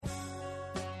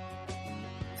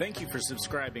Thank you for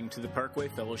subscribing to the Parkway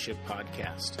Fellowship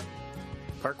podcast.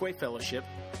 Parkway Fellowship,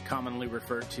 commonly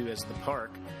referred to as The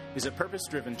Park, is a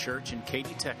purpose-driven church in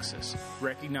Katy, Texas,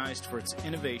 recognized for its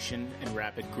innovation and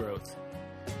rapid growth.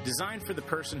 Designed for the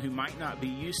person who might not be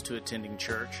used to attending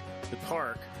church, The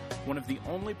Park, one of the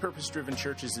only purpose-driven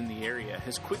churches in the area,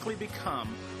 has quickly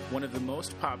become one of the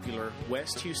most popular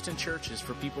West Houston churches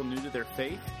for people new to their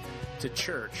faith, to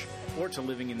church, or to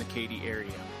living in the Katy area.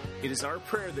 It is our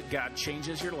prayer that God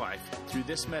changes your life through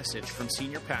this message from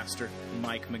Senior Pastor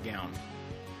Mike McGowan.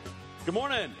 Good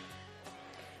morning.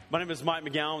 My name is Mike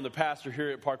McGowan. I'm the pastor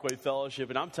here at Parkway Fellowship,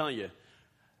 and I'm telling you,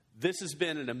 this has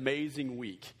been an amazing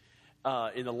week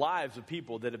in the lives of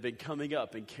people that have been coming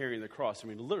up and carrying the cross. I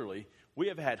mean, literally, we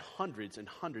have had hundreds and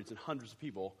hundreds and hundreds of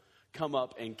people come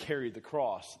up and carry the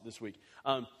cross this week.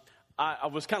 I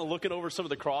was kind of looking over some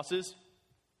of the crosses,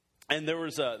 and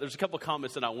there's a couple of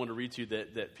comments that I want to read to you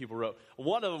that people wrote.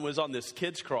 One of them was on this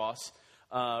kid's cross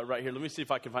right here. Let me see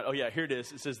if I can find. Oh, yeah, here it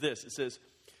is. It says this. It says,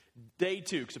 day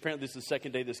 2, because apparently this is the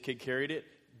second day this kid carried it.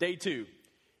 Day 2,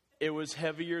 it was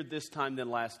heavier this time than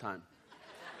last time.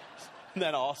 Isn't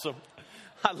that awesome?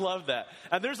 I love that.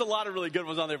 And there's a lot of really good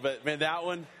ones on there, but man, that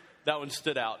one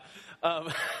stood out.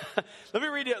 Let me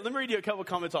read you a couple of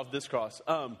comments off this cross.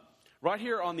 Right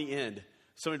here on the end,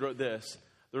 somebody wrote this.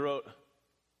 They wrote,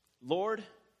 Lord,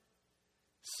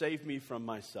 save me from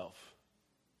myself.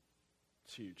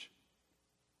 It's huge.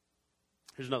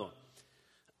 Here's another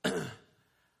one.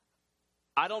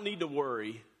 I don't need to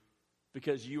worry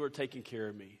because you are taking care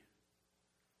of me.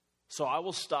 So I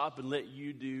will stop and let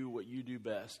you do what you do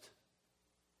best.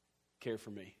 Care for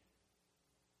me.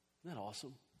 Isn't that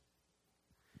awesome?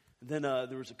 And then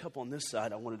there was a couple on this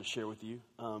side I wanted to share with you.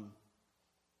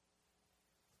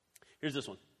 Here's this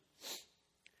one.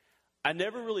 I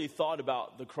never really thought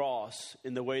about the cross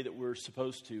in the way that we're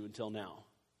supposed to until now.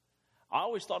 I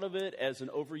always thought of it as an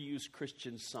overused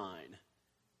Christian sign.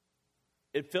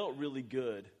 It felt really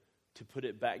good to put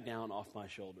it back down off my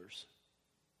shoulders.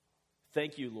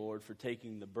 Thank you, Lord, for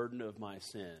taking the burden of my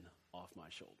sin off my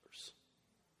shoulders.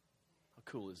 How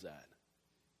cool is that?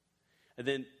 And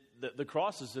then the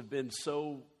crosses have been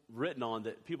so written on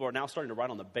that people are now starting to write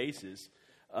on the bases.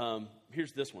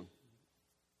 Here's this one.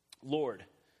 Lord,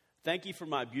 thank you for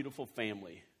my beautiful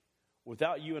family.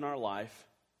 Without you in our life,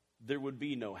 there would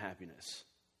be no happiness.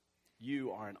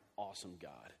 You are an awesome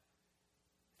God.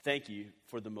 Thank you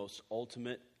for the most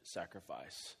ultimate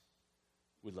sacrifice.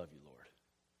 We love you, Lord.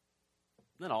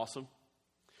 Isn't that awesome?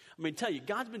 I mean, tell you,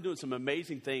 God's been doing some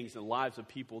amazing things in the lives of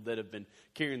people that have been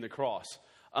carrying the cross.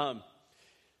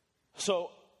 So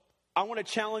I want to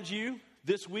challenge you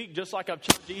this week, just like I've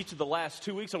challenged you each of the last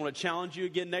 2 weeks. I want to challenge you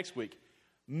again next week.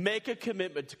 Make a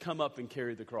commitment to come up and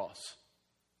carry the cross.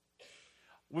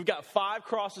 We've got 5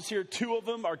 crosses here. 2 of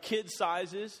them are kid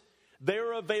sizes.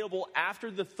 They're available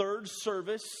after the 3rd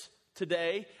service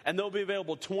today, and they'll be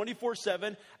available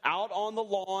 24/7 out on the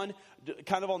lawn,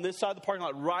 kind of on this side of the parking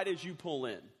lot, right as you pull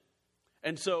in.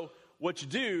 And so what you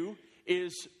do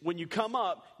is when you come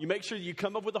up, you make sure you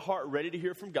come up with a heart ready to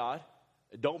hear from God.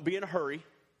 Don't be in a hurry.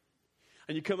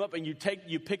 And you come up and you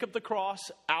pick up the cross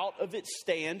out of its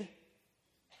stand,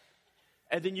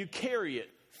 and then you carry it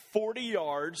 40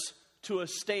 yards to a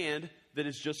stand that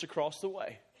is just across the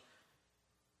way.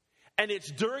 And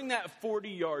it's during that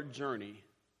 40-yard journey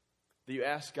that you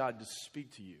ask God to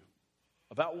speak to you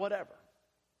about whatever.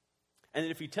 And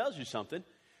then if he tells you something,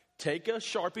 take a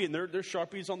Sharpie, and there's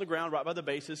Sharpies on the ground right by the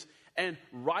bases, and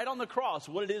write on the cross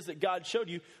what it is that God showed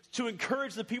you to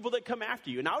encourage the people that come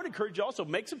after you. And I would encourage you also,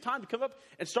 make some time to come up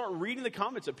and start reading the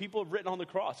comments that people have written on the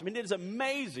cross. I mean, it is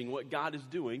amazing what God is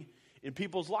doing in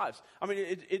people's lives. I mean,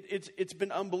 it's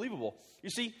been unbelievable. You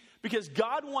see, because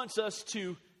God wants us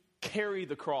to carry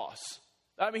the cross.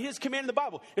 I mean, his command in the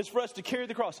Bible is for us to carry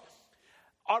the cross.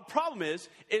 Our problem is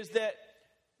that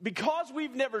because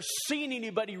we've never seen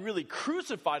anybody really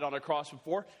crucified on a cross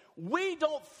before, we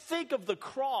don't think of the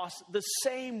cross the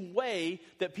same way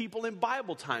that people in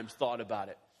Bible times thought about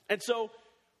it. And so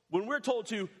when we're told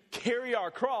to carry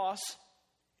our cross,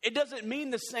 it doesn't mean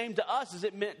the same to us as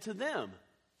it meant to them.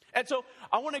 And so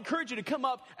I want to encourage you to come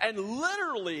up and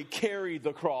literally carry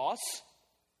the cross,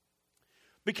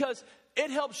 because it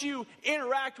helps you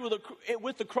interact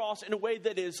with the cross in a way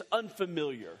that is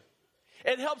unfamiliar.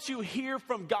 It helps you hear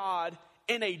from God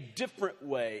in a different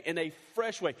way, in a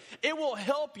fresh way. It will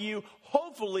help you,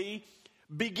 hopefully,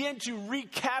 begin to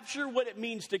recapture what it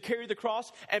means to carry the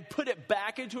cross and put it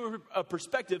back into a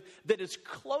perspective that is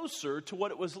closer to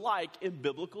what it was like in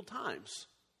biblical times.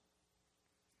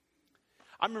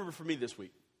 I remember for me this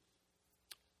week,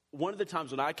 one of the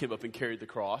times when I came up and carried the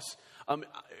cross,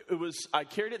 I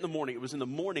carried it in the morning. It was in the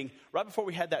morning, right before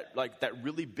we had that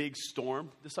really big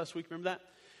storm this last week. Remember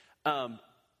that?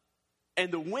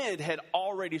 And the wind had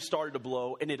already started to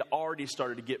blow, and it already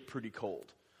started to get pretty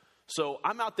cold. So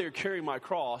I'm out there carrying my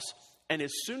cross, and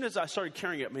as soon as I started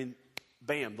carrying it,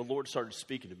 bam, the Lord started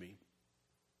speaking to me.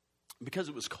 Because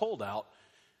it was cold out,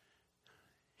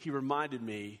 he reminded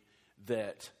me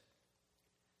that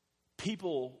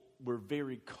people were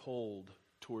very cold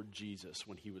toward Jesus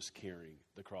when he was carrying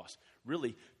the cross.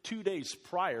 Really, 2 days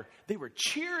prior, they were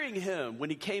cheering him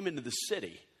when he came into the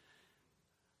city.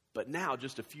 But now,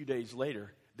 just a few days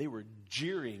later, they were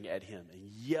jeering at him and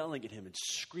yelling at him and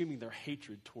screaming their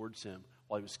hatred towards him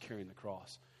while he was carrying the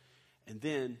cross. And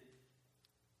then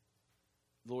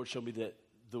the Lord showed me that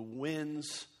the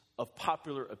winds of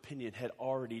popular opinion had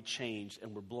already changed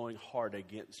and were blowing hard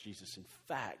against Jesus. In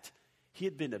fact, he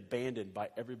had been abandoned by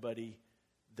everybody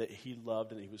that he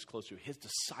loved and that he was close to. His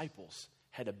disciples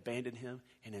had abandoned him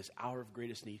in his hour of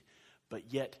greatest need,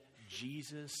 but yet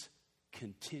Jesus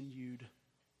continued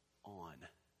on.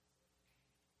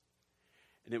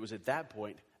 And it was at that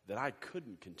point that I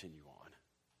couldn't continue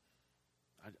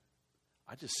on.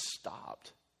 I just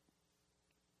stopped.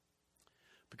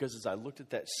 Because as I looked at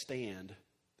that stand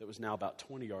that was now about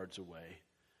 20 yards away,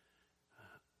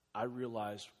 I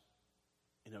realized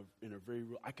in a very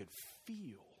real, I could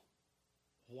feel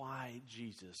why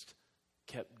Jesus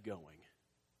kept going.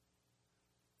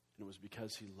 And it was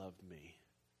because he loved me.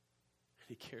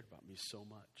 He cared about me so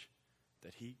much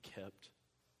that he kept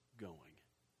going.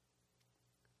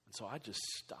 And so I just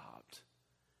stopped.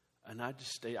 And I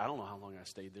just stayed. I don't know how long I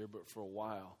stayed there, but for a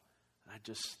while. And I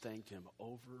just thanked him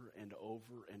over and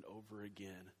over and over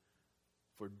again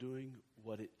for doing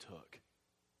what it took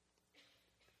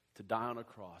to die on a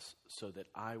cross so that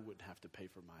I wouldn't have to pay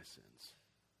for my sins.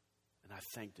 And I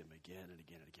thanked him again and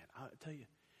again and again. I tell you,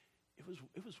 it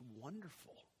was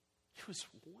wonderful. It was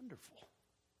wonderful.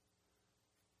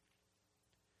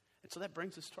 And so that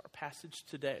brings us to our passage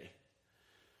today.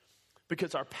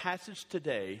 Because our passage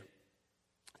today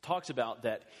talks about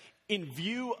that in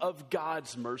view of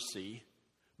God's mercy,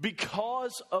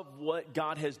 because of what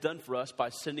God has done for us by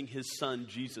sending his son,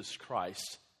 Jesus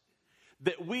Christ,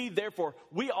 that we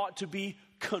ought to be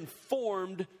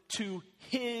conformed to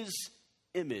his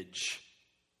image.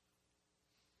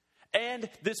 And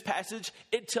this passage,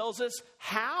 it tells us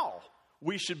how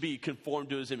we should be conformed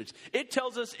to his image. It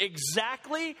tells us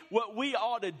exactly what we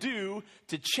ought to do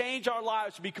to change our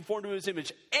lives to be conformed to his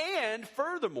image. And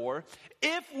furthermore,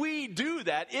 if we do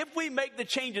that, if we make the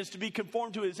changes to be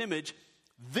conformed to his image,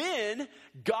 then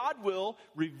God will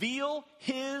reveal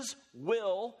his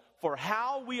will for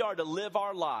how we are to live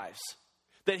our lives.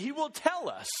 That he will tell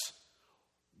us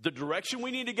the direction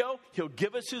we need to go. He'll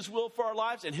give us his will for our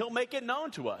lives, and he'll make it known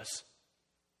to us.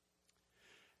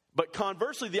 But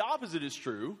conversely, the opposite is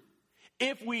true.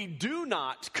 If we do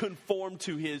not conform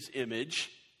to his image,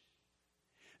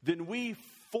 then we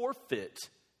forfeit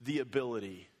the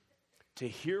ability to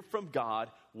hear from God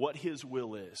what his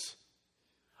will is,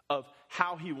 of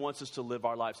how he wants us to live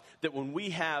our lives. That when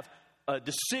we have a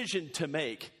decision to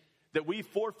make, that we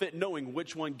forfeit knowing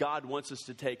which one God wants us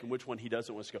to take and which one he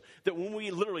doesn't want us to go. That when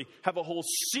we literally have a whole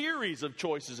series of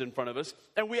choices in front of us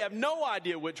and we have no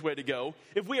idea which way to go,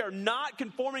 if we are not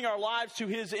conforming our lives to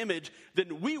his image,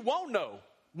 then we won't know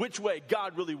which way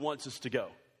God really wants us to go.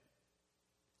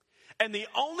 And the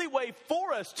only way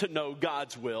for us to know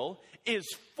God's will is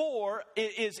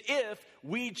if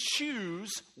we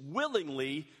choose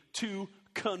willingly to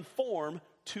conform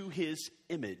to his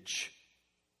image.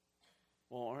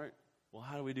 Well, all right. Well,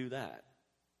 how do we do that?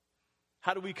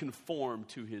 How do we conform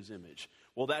to his image?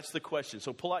 Well, that's the question.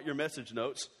 So pull out your message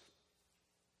notes.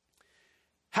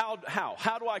 How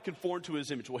do I conform to his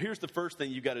image? Well, here's the first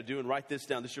thing you got to do, and write this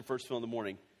down. This is your first fill in the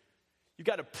morning. You've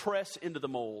got to press into the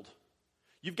mold.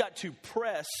 You've got to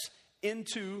press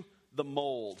into the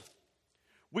mold.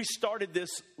 We started this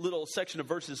little section of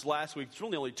verses last week. It's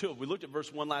really only two. We looked at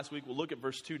verse 1 last week. We'll look at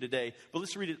verse 2 today. But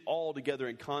let's read it all together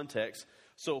in context.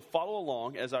 So follow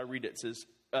along as I read it. It says,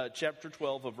 chapter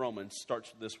 12 of Romans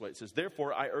starts this way. It says,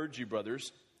 "Therefore I urge you,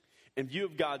 brothers, in view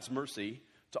of God's mercy,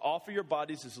 to offer your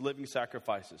bodies as living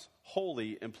sacrifices,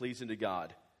 holy and pleasing to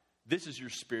God. This is your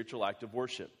spiritual act of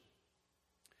worship.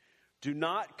 Do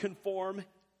not conform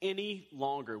any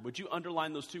longer." Would you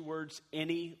underline those two words,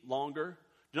 any longer?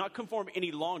 Do not conform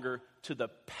any longer to the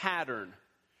pattern.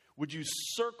 Would you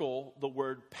circle the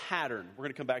word pattern? We're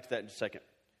going to come back to that in a second.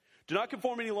 Do not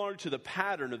conform any longer to the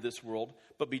pattern of this world,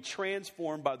 but be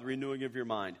transformed by the renewing of your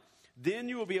mind. Then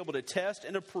you will be able to test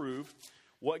and approve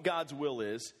what God's will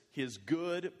is, his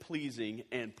good, pleasing,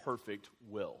 and perfect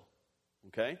will.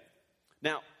 Okay?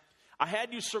 Now, I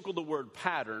had you circle the word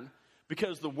pattern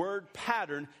because the word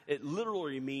pattern, it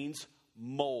literally means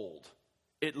mold.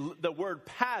 The word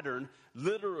pattern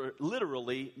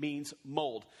literally means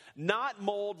mold. Not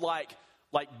mold like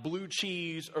blue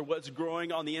cheese or what's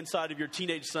growing on the inside of your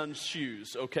teenage son's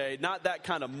shoes, okay? Not that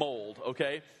kind of mold,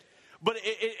 okay? But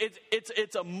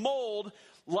it's a mold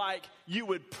like you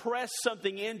would press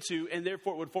something into and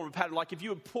therefore it would form a pattern. Like if you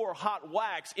would pour hot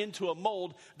wax into a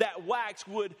mold, that wax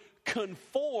would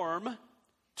conform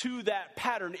to that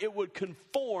pattern. It would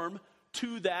conform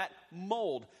to that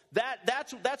mold.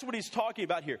 That's what he's talking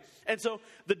about here. And so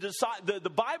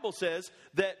the Bible says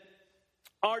that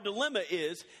our dilemma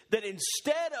is that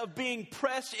instead of being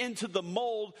pressed into the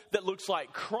mold that looks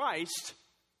like Christ,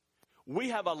 we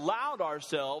have allowed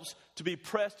ourselves to be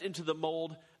pressed into the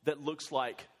mold that looks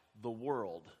like the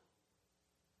world.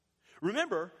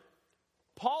 Remember,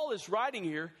 Paul is writing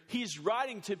here, he's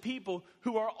writing to people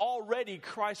who are already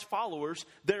Christ followers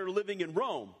that are living in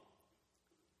Rome.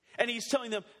 And he's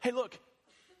telling them, hey, look,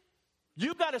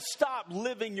 you've got to stop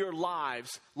living your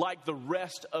lives like the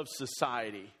rest of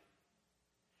society.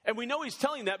 And we know he's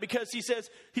telling that because he says,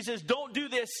 don't do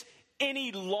this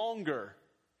any longer.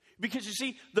 Because you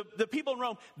see, the people in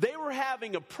Rome, they were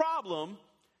having a problem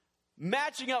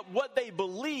matching up what they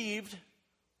believed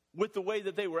with the way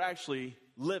that they were actually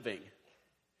living.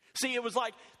 See, it was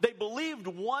like they believed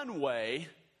one way,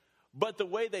 but the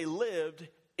way they lived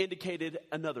indicated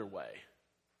another way.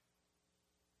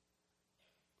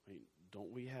 I mean,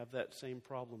 don't we have that same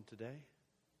problem today?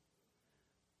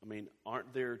 I mean,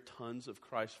 aren't there tons of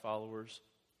Christ followers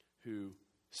who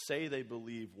say they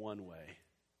believe one way,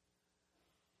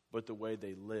 but the way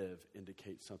they live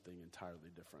indicates something entirely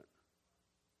different?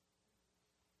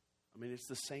 I mean, it's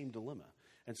the same dilemma.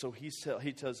 And so he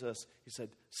tells us, he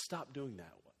said, stop doing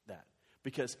that.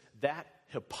 Because that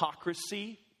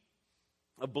hypocrisy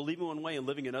of believing one way and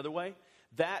living another way,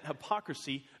 that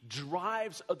hypocrisy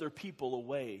drives other people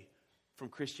away from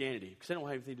Christianity because they don't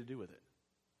have anything to do with it.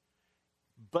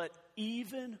 But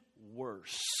even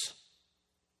worse,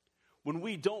 when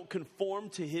we don't conform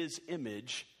to his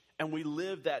image and we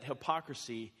live that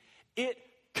hypocrisy, it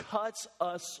cuts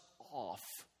us off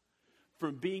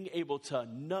from being able to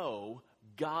know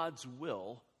God's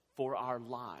will for our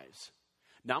lives.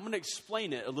 Now, I'm going to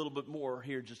explain it a little bit more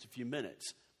here in just a few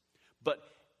minutes. But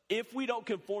if we don't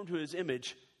conform to his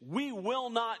image, we will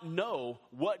not know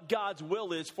what God's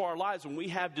will is for our lives when we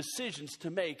have decisions to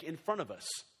make in front of us.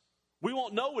 We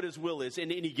won't know what his will is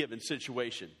in any given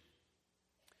situation.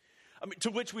 I mean, to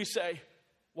which we say,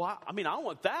 well, I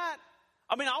want that.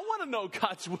 I want to know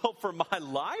God's will for my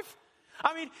life.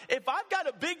 I mean, if I've got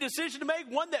a big decision to make,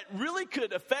 one that really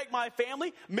could affect my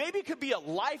family, maybe could be a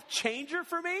life changer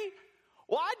for me,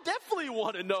 well, I definitely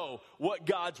want to know what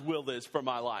God's will is for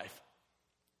my life.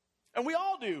 And we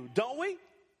all do, don't we?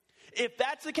 If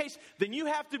that's the case, then you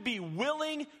have to be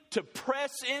willing to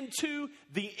press into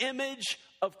the image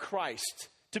of Christ,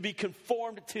 to be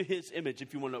conformed to his image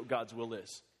if you want to know what God's will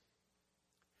is.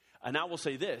 And I will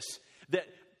say this, that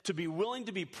to be willing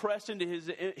to be pressed into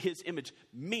his image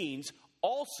means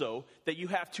also that you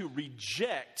have to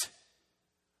reject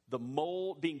the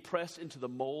mold, being pressed into the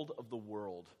mold of the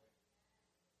world.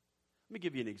 Let me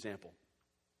give you an example.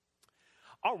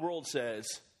 Our world says,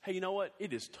 hey, you know what?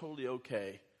 It is totally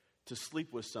okay to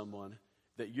sleep with someone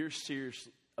that you're serious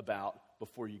about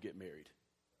before you get married.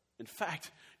 In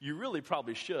fact, you really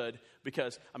probably should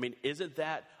because, isn't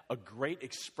that a great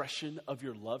expression of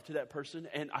your love to that person?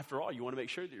 And after all, you want to make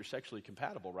sure that you're sexually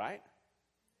compatible, right?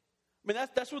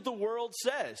 That's what the world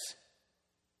says.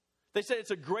 They say it's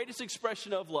the greatest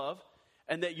expression of love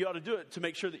and that you ought to do it to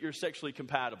make sure that you're sexually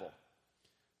compatible.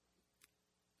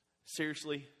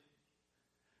 Seriously?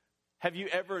 Have you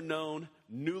ever known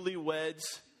newlyweds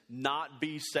not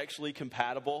be sexually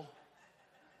compatible?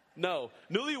 No.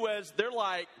 Newlyweds, they're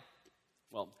like,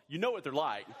 well, you know what they're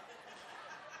like.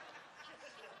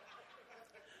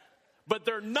 But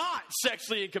they're not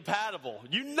sexually incompatible.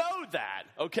 You know that,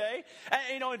 okay?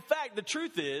 And, in fact, the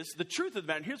truth of the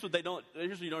matter, here's what you don't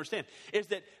understand, is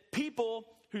that people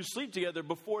who sleep together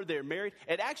before they're married,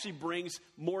 it actually brings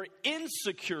more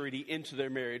insecurity into their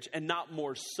marriage and not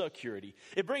more security.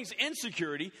 It brings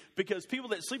insecurity because people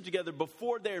that sleep together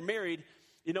before they're married,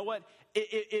 you know what?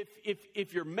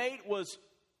 If your mate was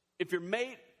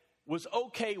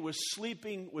okay with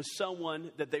sleeping with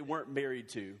someone that they weren't married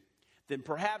to, then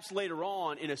perhaps later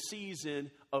on in a season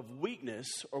of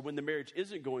weakness or when the marriage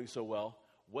isn't going so well,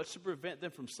 what's to prevent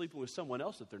them from sleeping with someone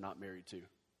else that they're not married to?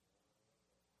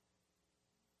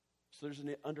 So there's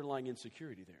an underlying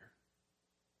insecurity there.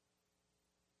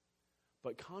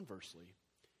 But conversely,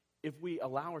 if we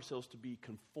allow ourselves to be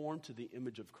conformed to the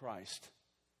image of Christ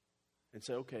and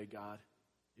say, okay, God,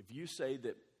 if you say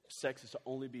that sex is to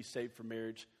only be saved for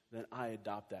marriage, then I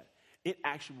adopt that. It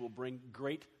actually will bring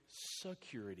great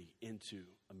security into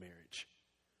a marriage.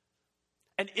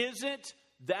 And isn't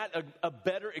that a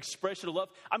better expression of love?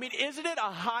 I mean, isn't it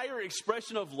a higher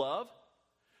expression of love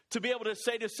to be able to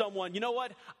say to someone, you know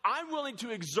what? I'm willing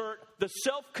to exert the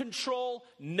self-control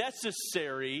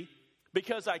necessary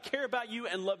because I care about you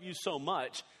and love you so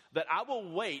much that I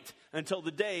will wait until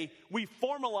the day we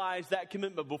formalize that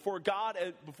commitment before God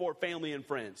and before family and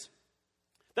friends.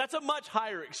 That's a much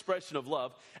higher expression of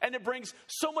love, and it brings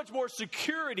so much more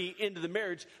security into the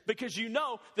marriage because you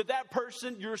know that that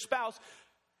person, your spouse,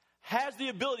 has the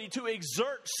ability to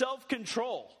exert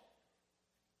self-control.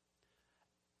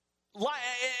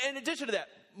 In addition to that,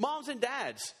 moms and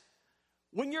dads,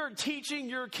 when you're teaching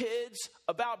your kids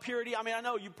about purity, I mean, I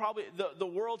know you probably, the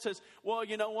world says, well,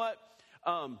 you know what?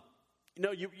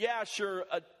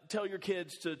 Tell your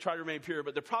kids to try to remain pure,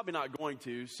 but they're probably not going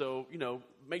to. So,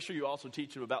 make sure you also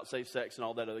teach them about safe sex and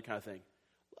all that other kind of thing.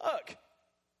 Look,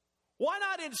 why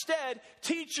not instead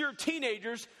teach your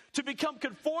teenagers to become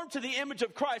conformed to the image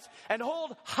of Christ and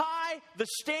hold high the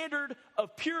standard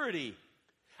of purity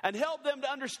and help them to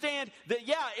understand that,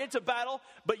 yeah, it's a battle,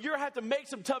 but you're going to have to make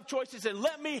some tough choices and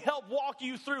let me help walk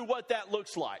you through what that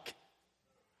looks like.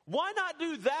 Why not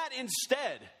do that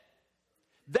instead?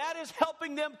 That is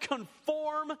helping them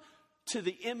conform to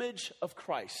the image of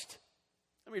Christ.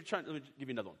 Let me give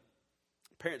you another one.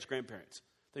 Parents, grandparents.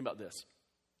 Think about this.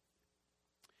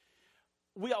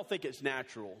 We all think it's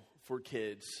natural for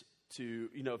kids to,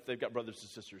 if they've got brothers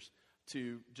and sisters,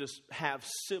 to just have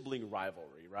sibling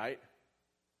rivalry, right?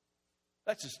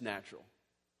 That's just natural.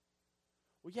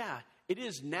 Well, yeah, it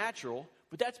is natural,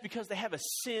 but that's because they have a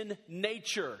sin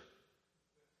nature.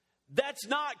 That's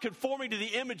not conforming to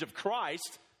the image of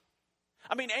Christ.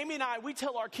 I mean, Amy and I, we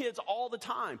tell our kids all the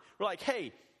time. We're like,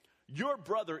 hey, your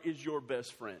brother is your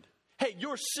best friend. Hey,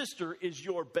 your sister is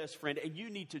your best friend, and you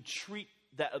need to treat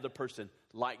that other person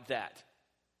like that.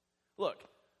 Look,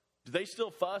 do they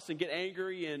still fuss and get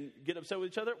angry and get upset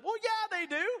with each other? Well, yeah, they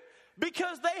do,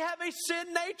 because they have a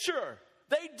sin nature.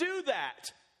 They do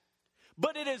that.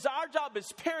 But it is our job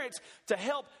as parents to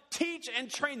help teach and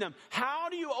train them. How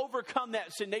do you overcome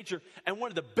that sin nature? And one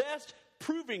of the best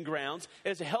proving grounds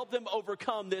is to help them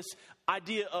overcome this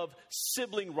idea of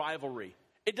sibling rivalry.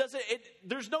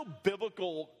 There's no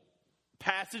biblical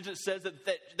passage that says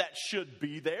that should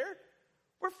be there.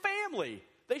 We're family.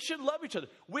 They should love each other.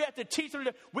 We have to teach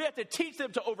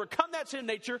them to overcome that sin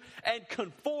nature and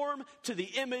conform to the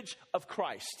image of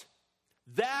Christ.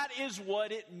 That is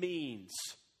what it means.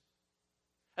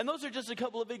 And those are just a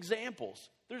couple of examples.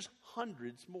 There's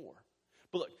hundreds more.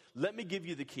 But look, let me give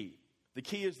you the key. The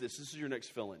key is this. This is your next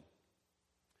fill-in.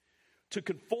 To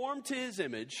conform to his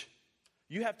image,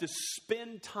 you have to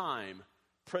spend time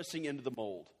pressing into the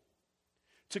mold.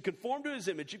 To conform to his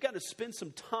image, you've got to spend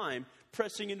some time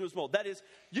pressing into his mold. That is,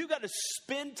 you've got to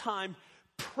spend time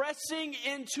pressing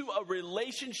into a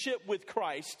relationship with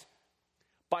Christ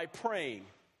by praying,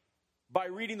 by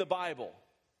reading the Bible.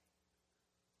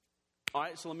 All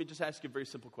right, so let me just ask you a very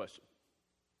simple question.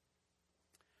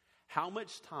 How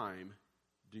much time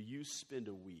do you spend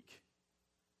a week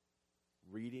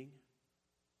reading,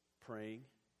 praying,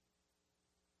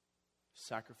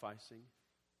 sacrificing,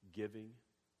 giving,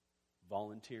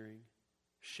 volunteering,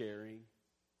 sharing,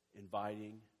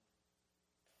 inviting,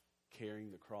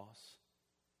 carrying the cross?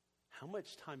 How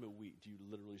much time a week do you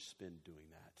literally spend doing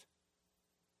that?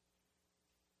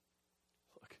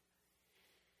 Look,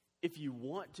 if you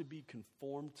want to be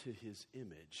conformed to his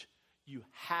image, you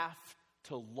have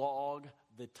to log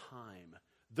the time.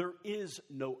 There is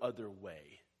no other way.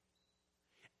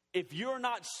 If you're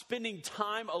not spending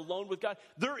time alone with God,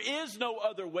 there is no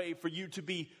other way for you to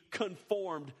be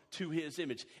conformed to his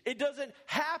image. It doesn't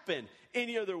happen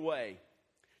any other way.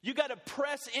 You got to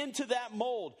press into that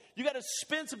mold. You got to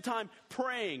spend some time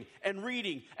praying and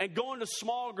reading and going to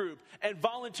small group and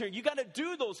volunteering. You got to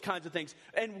do those kinds of things.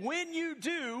 And when you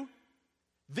do,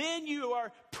 then you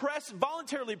are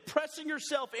voluntarily pressing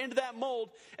yourself into that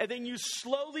mold, and then you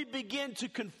slowly begin to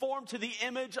conform to the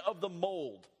image of the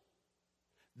mold.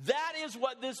 That is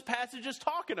what this passage is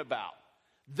talking about.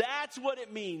 That's what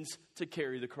it means to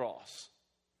carry the cross.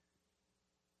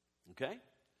 Okay?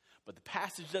 But the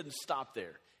passage doesn't stop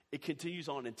there. It continues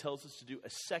on and tells us to do a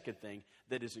second thing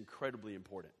that is incredibly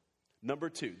important. Number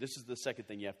 2, this is the second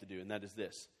thing you have to do, and that is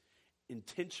this.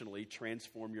 Intentionally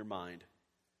transform your mind.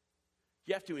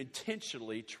 You have to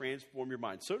intentionally transform your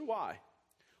mind. So do I.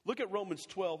 Look at Romans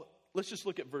 12. Let's just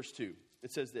look at verse 2.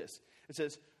 It says this. It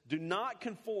says, do not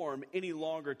conform any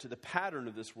longer to the pattern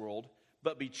of this world,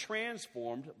 but be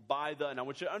transformed by the, and I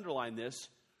want you to underline this,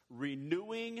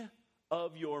 renewing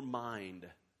of your mind.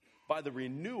 By the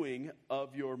renewing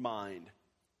of your mind.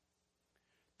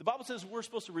 The Bible says we're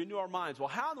supposed to renew our minds. Well,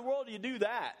 how in the world do you do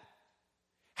that?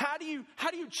 How do you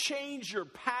change your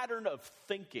pattern of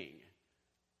thinking?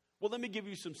 Well, let me give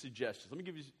you some suggestions. Let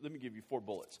me give you 4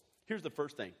 bullets. Here's the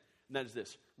first thing, and that is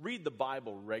this. Read the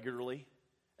Bible regularly.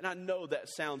 And I know that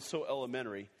sounds so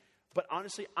elementary, but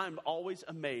honestly, I'm always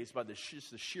amazed by the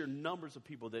sheer numbers of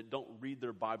people that don't read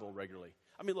their Bible regularly.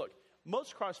 I mean, look,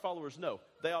 most Christ followers know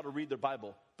they ought to read their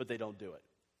Bible, but they don't do it.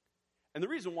 And the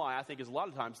reason why, I think, is a lot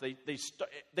of times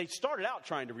they started out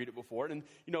trying to read it before, and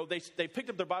they picked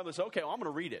up their Bible and said, okay, well, I'm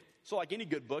going to read it. So like any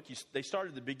good book, they started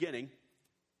at the beginning,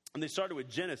 and they started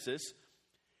with Genesis,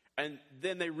 and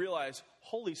then they realized,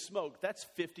 holy smoke, that's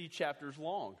 50 chapters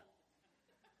long.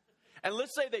 And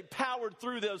let's say they powered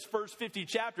through those first 50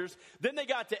 chapters. Then they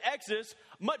got to Exodus,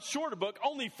 much shorter book,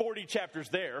 only 40 chapters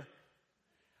there.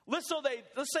 Let's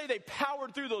say they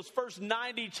powered through those first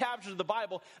 90 chapters of the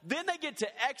Bible. Then they get to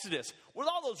Exodus with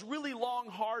all those really long,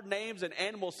 hard names and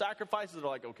animal sacrifices. They're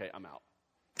like, okay, I'm out.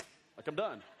 Like, I'm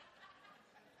done.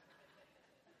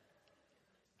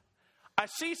 I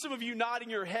see some of you nodding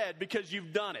your head because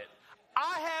you've done it.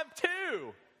 I have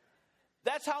too.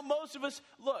 That's how most of us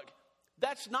look.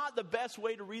 That's not the best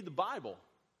way to read the Bible.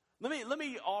 Let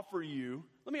me offer you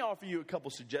a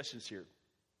couple suggestions here.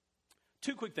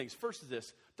 2 quick things. First is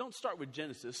this. Don't start with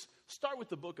Genesis. Start with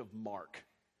the book of Mark.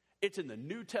 It's in the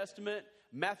New Testament.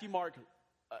 Matthew, Mark.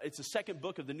 It's the second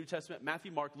book of the New Testament.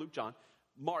 Matthew, Mark, Luke, John.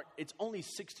 Mark, it's only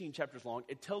 16 chapters long.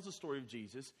 It tells the story of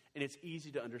Jesus, and it's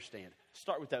easy to understand.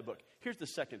 Start with that book. Here's the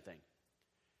second thing.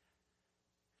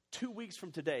 2 weeks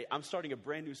from today, I'm starting a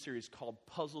brand new series called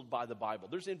Puzzled by the Bible.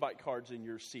 There's invite cards in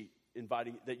your seat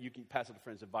that you can pass it to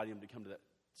friends, inviting them to come to that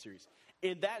series.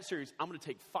 In that series, I'm going to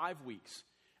take 5 weeks,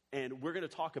 and we're going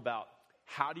to talk about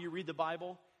how do you read the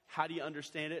Bible, how do you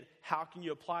understand it, how can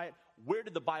you apply it, where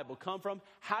did the Bible come from,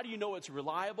 how do you know it's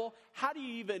reliable, how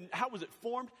was it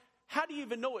formed, how do you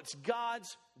even know it's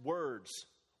God's words?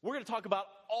 We're going to talk about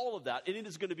all of that, and it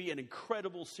is going to be an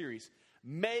incredible series.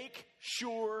 Make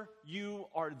sure you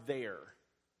are there.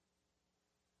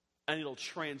 And it'll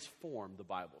transform the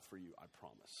Bible for you, I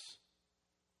promise.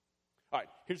 All right,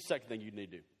 here's the second thing you need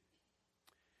to do.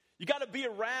 You got to be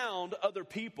around other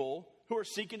people who are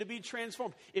seeking to be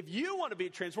transformed. If you want to be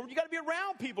transformed, you got to be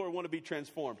around people who want to be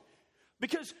transformed.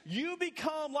 Because you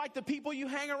become like the people you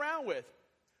hang around with.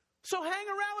 So hang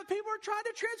around with people who are trying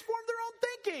to transform their own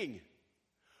thinking.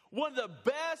 One of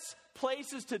the best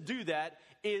places to do that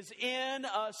is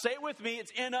say it with me,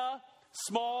 it's in a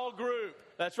small group.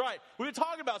 That's right. We've been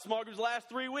talking about small groups the last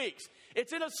 3 weeks.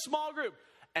 It's in a small group.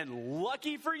 And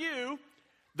lucky for you,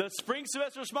 the spring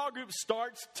semester small group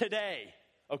starts today.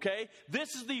 Okay?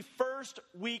 This is the first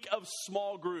week of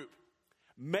small group.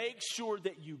 Make sure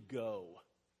that you go.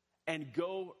 And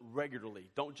go regularly.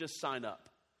 Don't just sign up.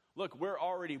 Look, we're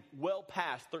already well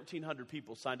past 1,300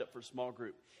 people signed up for a small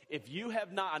group. If you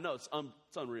have not, I know it's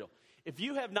unreal. If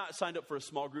you have not signed up for a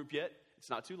small group yet, it's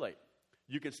not too late.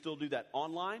 You can still do that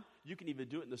online. You can even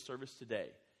do it in the service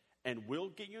today. And we'll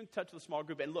get you in touch with the small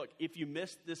group. And look, if you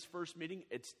missed this first meeting,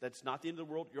 that's not the end of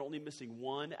the world. You're only missing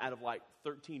one out of like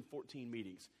 13, 14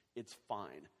 meetings. It's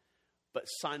fine. But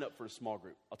sign up for a small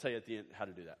group. I'll tell you at the end how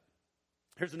to do that.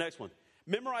 Here's the next one.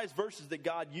 Memorize verses that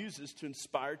God uses to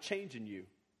inspire change in you.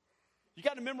 You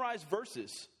got to memorize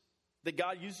verses that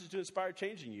God uses to inspire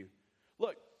change in you.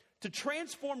 Look, to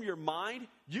transform your mind,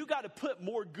 you got to put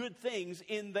more good things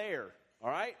in there, all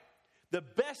right? The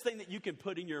best thing that you can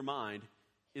put in your mind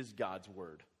is God's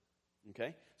word,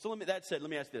 okay? So that said, let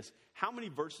me ask this. How many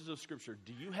verses of Scripture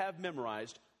do you have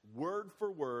memorized word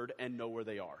for word and know where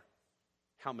they are?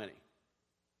 How many?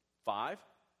 5?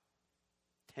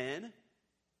 10?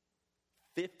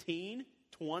 15?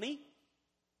 20? Let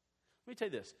me tell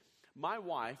you this. My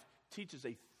wife teaches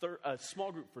a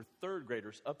small group for third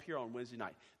graders up here on Wednesday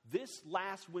night. This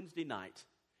last Wednesday night,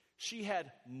 she had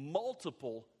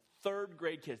multiple third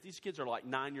grade kids. These kids are like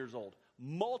 9 years old.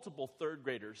 Multiple third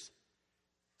graders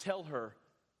tell her,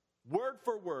 word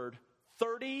for word,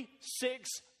 36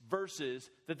 verses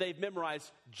that they've memorized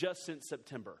just since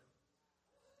September.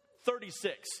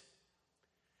 36.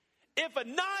 If a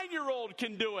 9-year-old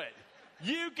can do it,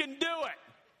 you can do it.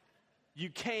 You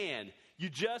can. You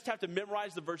just have to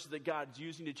memorize the verses that God's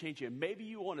using to change you. And maybe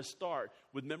you want to start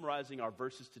with memorizing our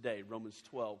verses today, Romans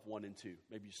 12, 1 and 2.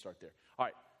 Maybe you start there. All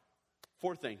right,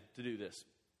 fourth thing to do this.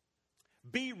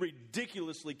 Be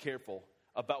ridiculously careful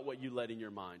about what you let in your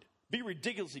mind. Be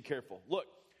ridiculously careful. Look,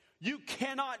 You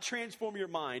cannot transform your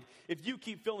mind if you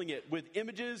keep filling it with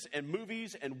images and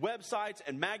movies and websites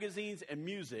and magazines and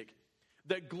music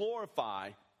that glorify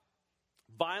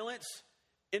violence,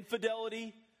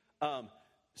 infidelity,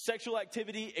 sexual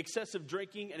activity, excessive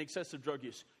drinking, and excessive drug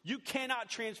use. You cannot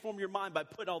transform your mind by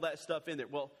putting all that stuff in there.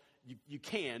 Well, you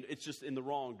can. It's just in the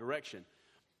wrong direction.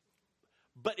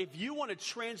 But if you want to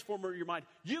transform your mind,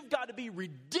 you've got to be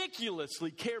ridiculously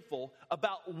careful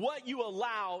about what you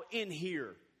allow in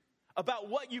here, about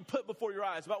what you put before your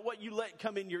eyes, about what you let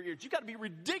come in your ears. You've got to be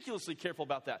ridiculously careful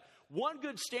about that. One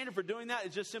good standard for doing that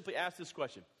is just simply ask this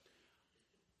question.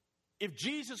 If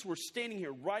Jesus were standing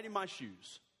here right in my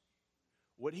shoes,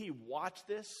 would he watch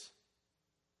this?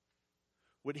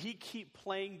 Would he keep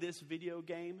playing this video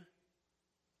game?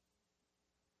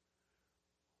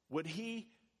 Would he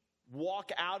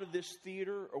walk out of this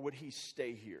theater, or would he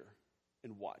stay here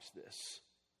and watch this?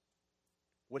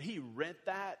 Would he rent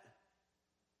that?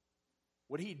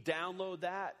 Would he download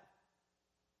that?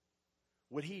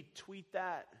 Would he tweet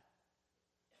that?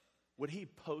 Would he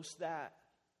post that?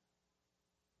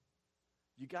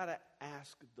 You got to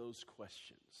ask those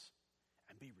questions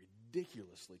and be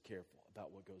ridiculously careful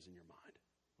about what goes in your mind,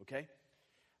 okay?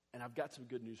 And I've got some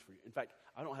good news for you. In fact,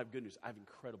 I don't have good news. I have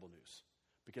incredible news,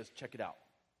 because check it out.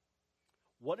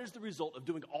 What is the result of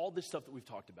doing all this stuff that we've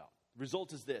talked about? The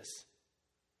result is this,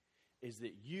 is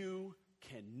that you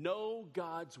can know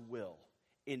God's will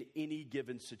in any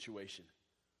given situation.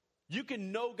 You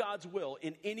can know God's will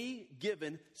in any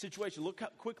given situation. Look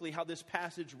quickly how this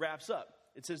passage wraps up.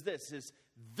 It says this, it says,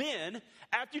 then,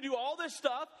 after you do all this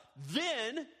stuff,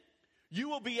 then you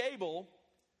will be able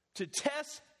to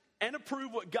test and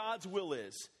approve what God's will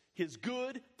is. His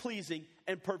good, pleasing,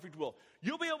 and perfect will.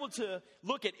 You'll be able to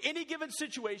look at any given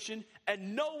situation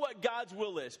and know what God's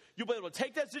will is. You'll be able to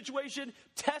take that situation,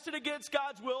 test it against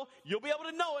God's will. You'll be able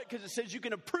to know it because it says you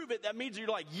can approve it. That means you're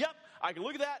like, yep, I can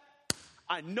look at that.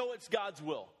 I know it's God's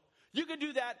will. You can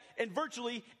do that in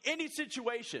virtually any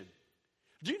situation.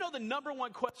 Do you know the number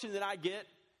one question that I get?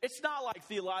 It's not like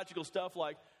theological stuff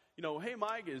like, hey,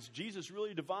 Mike, is Jesus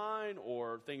really divine?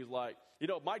 Or things like,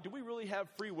 Mike, do we really have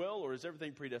free will, or is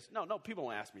everything predestined? No, people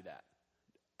don't ask me that.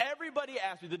 Everybody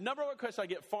asks me, the number one question I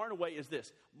get far and away is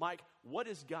this, Mike, what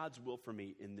is God's will for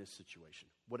me in this situation?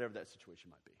 Whatever that situation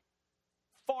might be.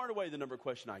 Far and away the number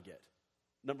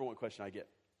one question I get.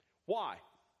 Why?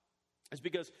 It's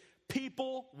because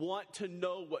people want to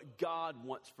know what God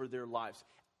wants for their lives.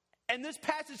 And this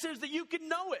passage says that you can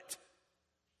know it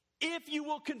if you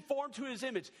will conform to his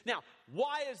image. Now,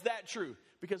 why is that true?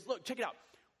 Because look, check it out.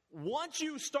 Once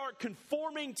you start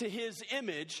conforming to his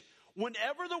image,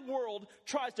 whenever the world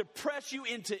tries to press you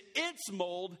into its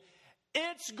mold,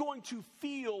 it's going to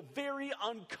feel very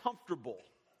uncomfortable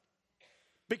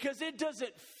because it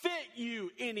doesn't fit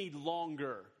you any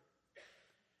longer.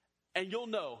 And you'll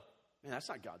know, man, that's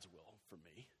not God's will for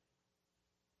me.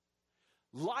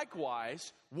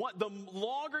 Likewise, the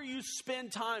longer you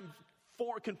spend time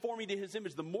for conforming to his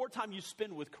image, the more time you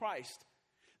spend with Christ,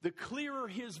 the clearer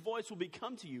his voice will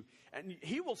become to you. And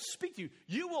he will speak to you.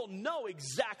 You will know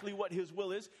exactly what his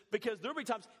will is because there will be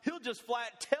times he'll just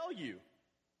flat tell you.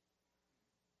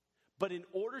 But in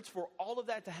order for all of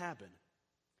that to happen,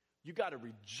 you got to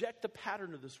reject the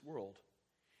pattern of this world.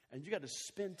 And you got to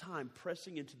spend time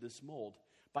pressing into this mold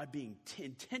by being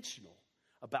intentional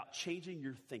about changing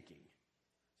your thinking.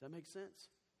 Does that make sense?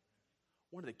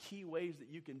 One of the key ways that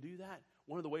you can do that,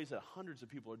 one of the ways that hundreds of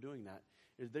people are doing that,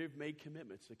 is they've made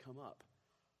commitments to come up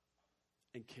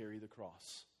and carry the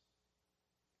cross.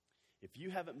 If you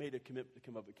haven't made a commitment to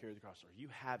come up and carry the cross, or you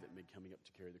haven't been coming up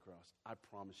to carry the cross, I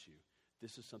promise you,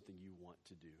 this is something you want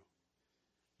to do.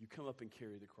 You come up and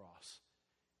carry the cross.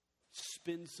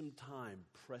 Spend some time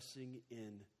pressing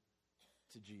in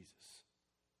to Jesus.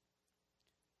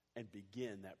 And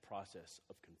begin that process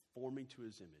of conforming to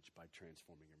his image by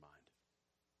transforming your mind.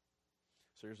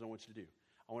 So here's what I want you to do.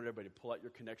 I want everybody to pull out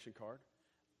your connection card.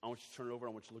 I want you to turn it over.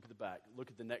 I want you to look at the back. Look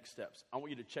at the next steps. I want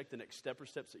you to check the next step or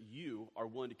steps that you are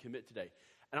willing to commit today.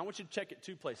 And I want you to check it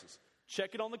two places.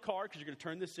 Check it on the card because you're going to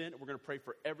turn this in, and we're going to pray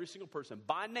for every single person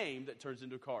by name that turns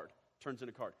in a card.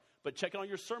 But check it on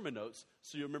your sermon notes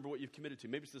so you remember what you've committed to.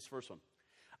 Maybe it's this first one.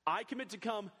 I commit to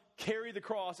come carry the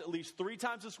cross at least 3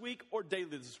 times this week or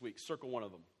daily this week. Circle one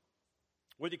of them.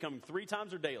 Whether you're coming 3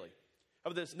 times or daily.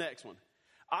 How about this next one?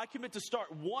 I commit to start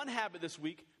one habit this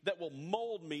week that will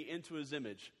mold me into his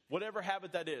image. Whatever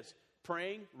habit that is.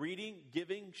 Praying, reading,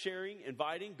 giving, sharing,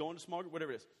 inviting, going to small group,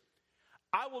 whatever it is.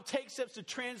 I will take steps to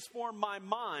transform my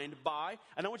mind by,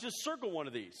 and I want you to circle one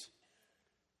of these.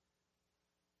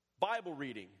 Bible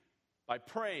reading, by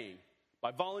praying,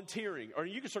 by volunteering, or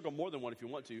you can circle more than one if you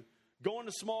want to. going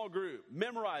to small group,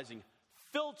 memorizing,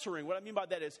 filtering. What I mean by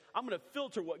that is I'm going to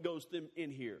filter what goes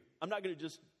in here. I'm not going to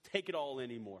just take it all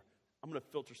anymore. I'm going to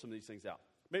filter some of these things out.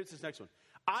 Maybe it's this next one.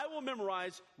 I will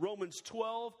memorize Romans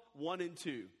 12, 1 and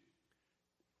 2.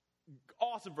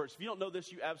 Awesome verse. If you don't know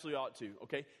this, you absolutely ought to,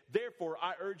 okay? Therefore,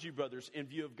 I urge you, brothers, in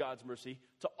view of God's mercy,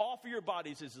 to offer your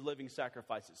bodies as living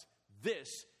sacrifices.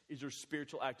 This is your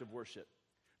spiritual act of worship.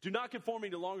 Do not conform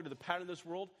any longer to the pattern of this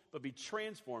world, but be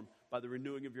transformed by the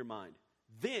renewing of your mind.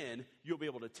 Then you'll be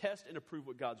able to test and approve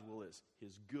what God's will is,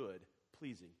 his good,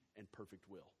 pleasing, and perfect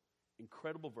will.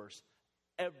 Incredible verse.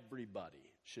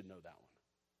 Everybody should know that one.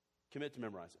 Commit to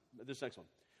memorize it. This next one.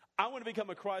 I want to become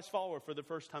a Christ follower for the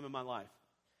first time in my life.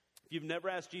 If you've never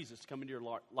asked Jesus to come into your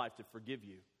life to forgive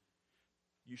you,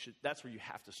 that's where you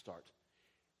have to start.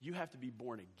 You have to be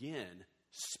born again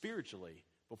spiritually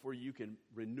before you can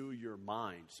renew your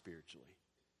mind spiritually.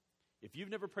 If you've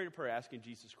never prayed a prayer asking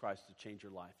Jesus Christ to change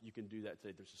your life, you can do that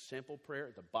today. There's a sample prayer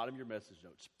at the bottom of your message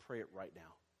notes. Pray it right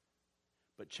now.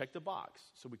 But check the box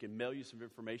so we can mail you some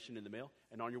information in the mail.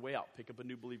 And on your way out, pick up a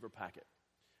new believer packet.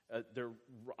 They're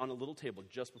on a little table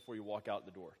just before you walk out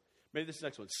the door. Maybe this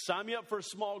next one. Sign me up for a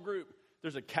small group.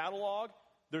 There's a catalog.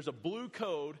 There's a blue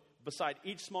code beside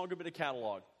each small group in a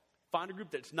catalog. Find a group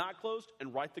that's not closed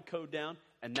and write the code down,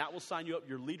 and that will sign you up.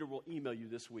 Your leader will email you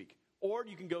this week. Or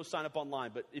you can go sign up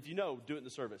online, but if you know, do it in the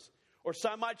service. Or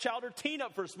sign my child or teen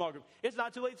up for a small group. It's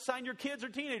not too late to sign your kids or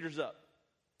teenagers up.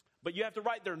 But you have to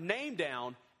write their name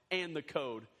down and the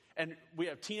code. And we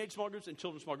have teenage small groups and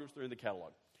children's small groups that are in the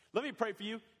catalog. Let me pray for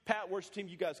you. Pat, worship team,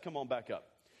 you guys come on back up.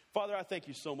 Father, I thank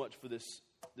you so much for this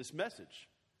message.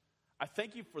 I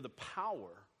thank you for the power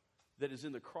that is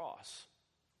in the cross,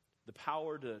 the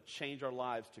power to change our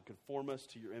lives, to conform us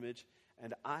to your image.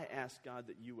 And I ask, God,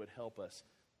 that you would help us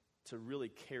to really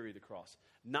carry the cross.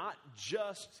 Not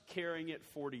just carrying it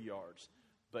 40 yards,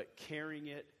 but carrying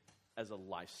it as a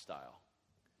lifestyle.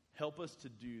 Help us to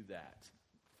do that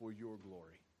for your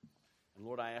glory. And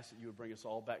Lord, I ask that you would bring us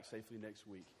all back safely next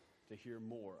week to hear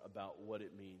more about what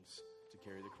it means to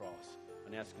carry the cross.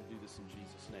 And I ask you to do this in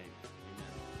Jesus' name.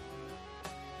 Amen.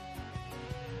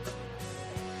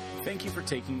 Thank you for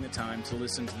taking the time to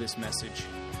listen to this message.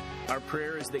 Our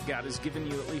prayer is that God has given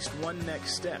you at least one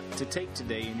next step to take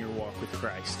today in your walk with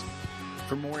Christ.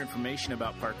 For more information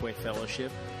about Parkway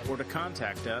Fellowship or to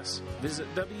contact us, visit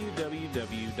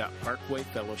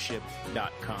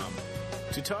www.parkwayfellowship.com.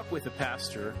 To talk with a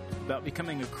pastor about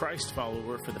becoming a Christ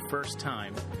follower for the first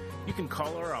time, you can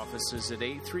call our offices at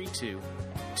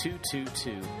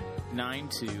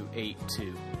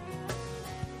 832-222-9282.